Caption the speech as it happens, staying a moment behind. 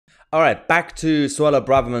All right, back to Suella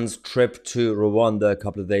Braverman's trip to Rwanda a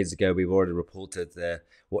couple of days ago. We've already reported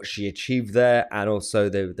what she achieved there, and also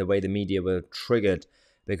the way the media were triggered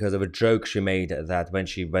because of a joke she made that when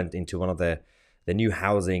she went into one of the new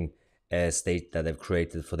housing state that they've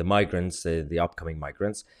created for the migrants, the upcoming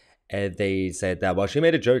migrants. They said that, well, she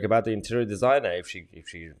made a joke about the interior designer. If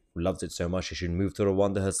she loves it so much, she should move to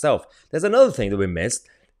Rwanda herself. There's another thing that we missed,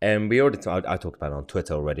 and we already I talked about it on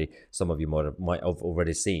Twitter already. Some of you might have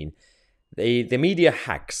already seen. The media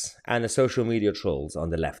hacks and the social media trolls on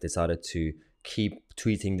the left decided to keep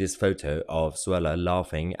tweeting this photo of Suella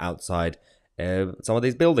laughing outside some of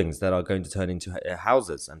these buildings that are going to turn into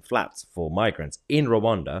houses and flats for migrants in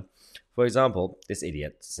Rwanda. For example, this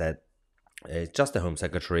idiot said, just the Home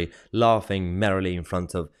Secretary laughing merrily in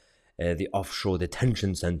front of the offshore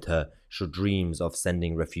detention center should dreams of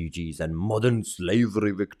sending refugees and modern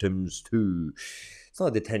slavery victims to. It's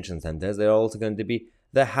not detention centers, they're also going to be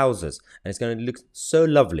their houses, and it's going to look so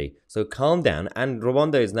lovely. So calm down, and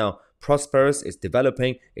Rwanda is now prosperous, it's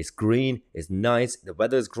developing, it's green, it's nice, the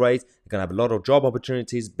weather is great, they're going to have a lot of job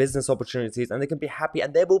opportunities, business opportunities, and they can be happy,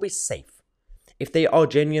 and they will be safe. If they are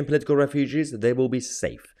genuine political refugees, they will be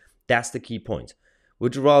safe. That's the key point.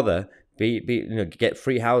 Would you rather get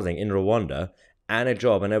free housing in Rwanda and a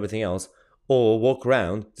job and everything else, or walk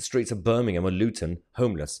around the streets of Birmingham or Luton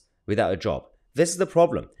homeless without a job? This is the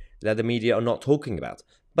problem that the media are not talking about.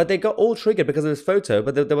 But they got all triggered because of this photo,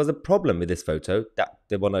 but there was a problem with this photo, that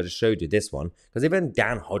the one I just showed you, this one, because even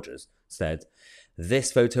Dan Hodges said,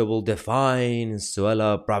 this photo will define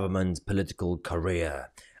Suella Braverman's political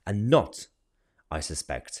career, and not, I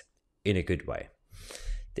suspect, in a good way.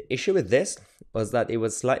 The issue with this was that it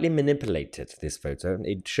was slightly manipulated, this photo.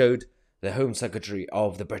 It showed the Home Secretary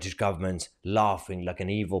of the British government laughing like an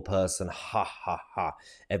evil person. Ha ha ha.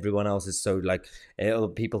 Everyone else is so like,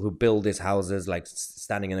 people who build these houses like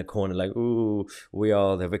standing in a corner like, ooh, we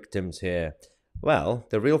are the victims here. Well,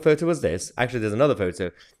 the real photo was this. Actually, there's another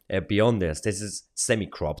photo beyond this. This is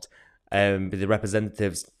semi-cropped. The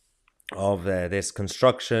representatives of this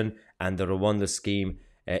construction and the Rwanda scheme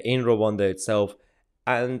in Rwanda itself.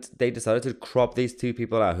 And they decided to crop these two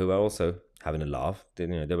people out who were also having a laugh. They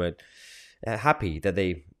were happy that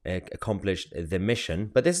they accomplished the mission.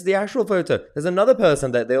 But this is the actual photo. There's another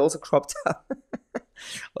person that they also cropped out.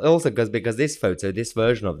 Also, because this photo, this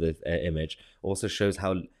version of the image, also shows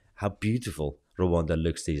how beautiful Rwanda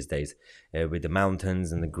looks these days, with the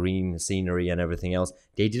mountains and the green scenery and everything else.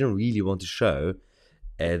 They didn't really want to show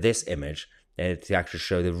this image to actually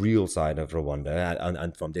show the real side of Rwanda,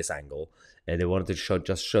 and from this angle. They wanted to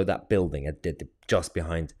just show that building just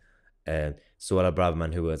behind Suella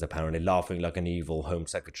Braverman, who was apparently laughing like an evil Home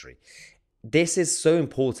Secretary. This is so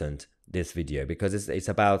important, this video, because it's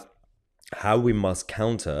about how we must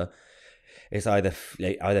counter. It's either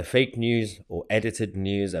fake news or edited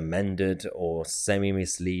news, amended or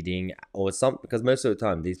semi-misleading, or some, because most of the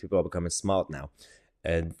time these people are becoming smart now.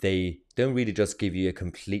 They don't really just give you a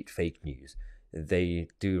complete fake news. They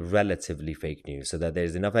do relatively fake news so that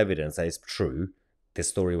there's enough evidence that it's true, this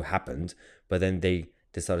story happened, but then they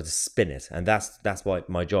decided to spin it. And that's why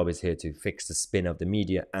my job is here, to fix the spin of the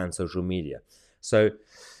media and social media. So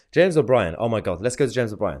James O'Brien, oh my God, let's go to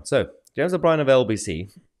James O'Brien. So James O'Brien of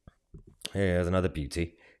LBC, here's another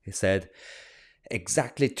beauty. He said,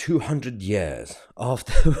 exactly 200 years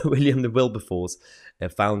after William the Wilberforce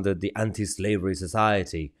founded the Anti-Slavery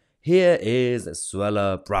Society, here is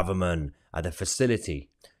Suella Braverman at a facility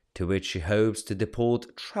to which she hopes to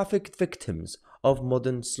deport trafficked victims of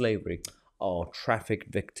modern slavery. Oh,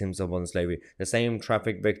 trafficked victims of modern slavery. The same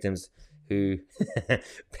trafficked victims who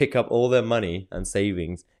pick up all their money and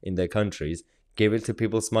savings in their countries, give it to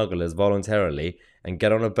people smugglers voluntarily, and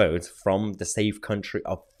get on a boat from the safe country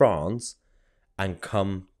of France and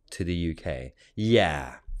come to the UK.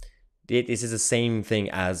 Yeah, this is the same thing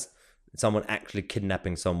as someone actually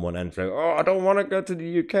kidnapping someone and saying, oh, I don't want to go to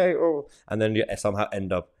the UK, oh, and then you somehow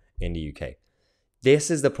end up in the UK.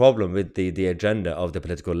 This is the problem with the agenda of the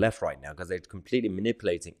political left right now, because they're completely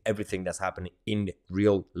manipulating everything that's happening in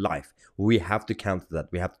real life. We have to counter that.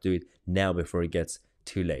 We have to do it now before it gets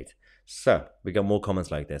too late. So we got more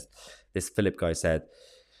comments like this. This Philip guy said,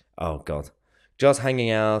 oh God, just hanging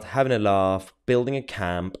out, having a laugh, building a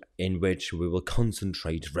camp in which we will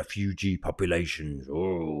concentrate refugee populations.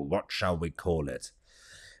 Oh, what shall we call it?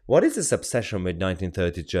 What is this obsession with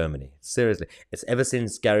 1930s Germany? Seriously, it's ever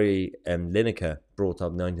since Gary Lineker brought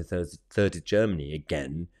up 1930s Germany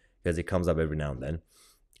again, because it comes up every now and then,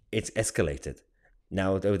 it's escalated.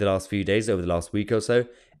 Now, over the last few days, over the last week or so,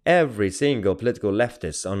 every single political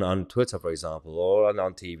leftist on Twitter, for example, or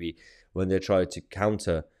on TV, when they try to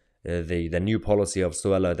counter the new policy of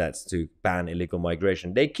Suella that's to ban illegal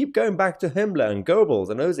migration. They keep going back to Himmler and Goebbels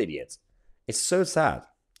and those idiots. It's so sad.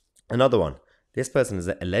 Another one. This person is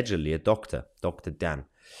allegedly a doctor, Dr. Dan.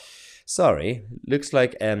 Sorry, looks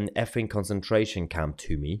like an effing concentration camp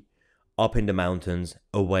to me. Up in the mountains,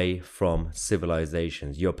 away from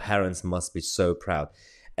civilizations. Your parents must be so proud.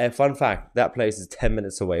 Fun fact, that place is 10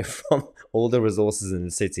 minutes away from all the resources in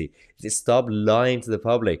the city. They stop lying to the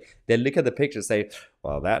public. They look at the picture and say,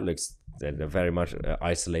 well, that looks they're very much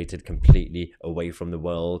isolated, completely away from the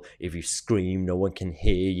world. If you scream, no one can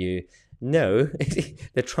hear you. No,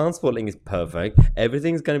 the transport link is perfect.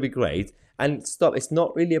 Everything's going to be great. And stop, it's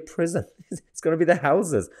not really a prison. It's going to be the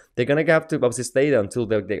houses. They're going to have to obviously stay there until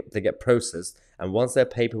they get processed. And once their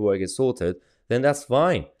paperwork is sorted, then that's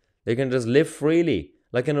fine. They can just live freely,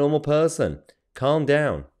 like a normal person. Calm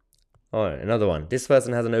down. All right, another one. This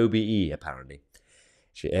person has an OBE, apparently.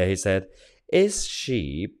 He said, is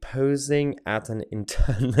she posing at an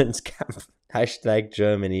internment camp? Hashtag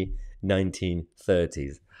Germany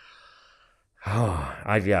 1930s. Oh,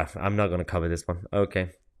 I'm not going to cover this one. Okay.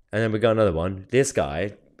 And then we got another one. This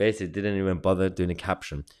guy basically didn't even bother doing a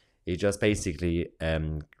caption. He just basically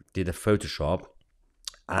did a Photoshop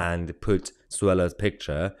and put Suella's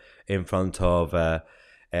picture in front of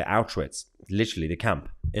Auschwitz, literally the camp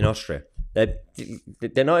in Austria. They're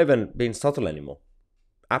not even being subtle anymore.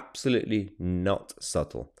 Absolutely not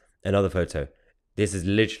subtle. Another photo. This is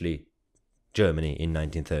literally Germany in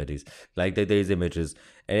 1930s. Like these images.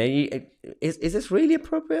 And is this really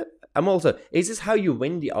appropriate? Is this how you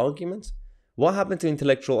win the argument? What happened to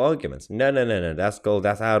intellectual arguments? No.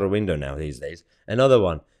 That's out the window now these days. Another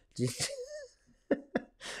one.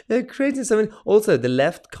 They're creating something. Also, the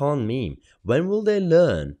left can't meme. When will they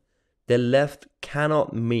learn? The left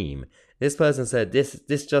cannot meme. This person said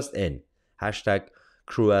this just in. Hashtag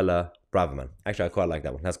Cruella Braverman. Actually, I quite like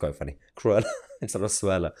that one. That's quite funny. Cruella instead of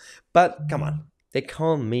Suella. But come on. They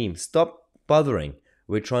can't meme. Stop bothering.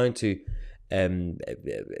 We're trying to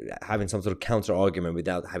having some sort of counter argument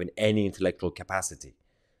without having any intellectual capacity.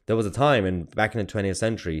 There was a time back in the 20th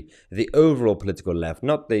century, the overall political left,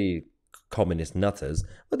 not the communist nutters,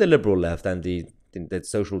 but the liberal left and the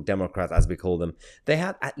social democrats, as we call them, they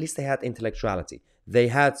had intellectuality. They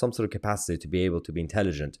had some sort of capacity to be able to be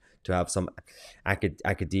intelligent, to have some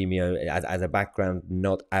academia as a background,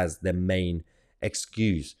 not as the main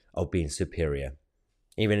excuse of being superior.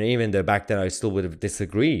 Even though back then I still would have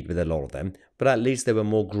disagreed with a lot of them, but at least they were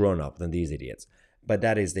more grown up than these idiots. But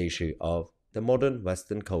that is the issue of the modern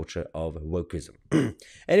Western culture of wokeism.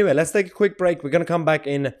 Anyway, let's take a quick break. We're going to come back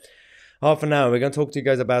in half an hour. We're going to talk to you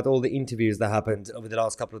guys about all the interviews that happened over the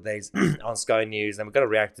last couple of days on Sky News, and we're going to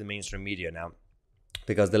react to the mainstream media now,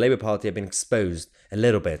 because the Labour Party have been exposed a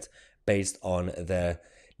little bit based on their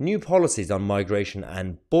new policies on migration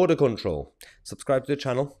and border control. Subscribe to the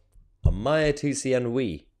channel. On Mahyar, Tousi, and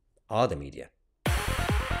we are the media.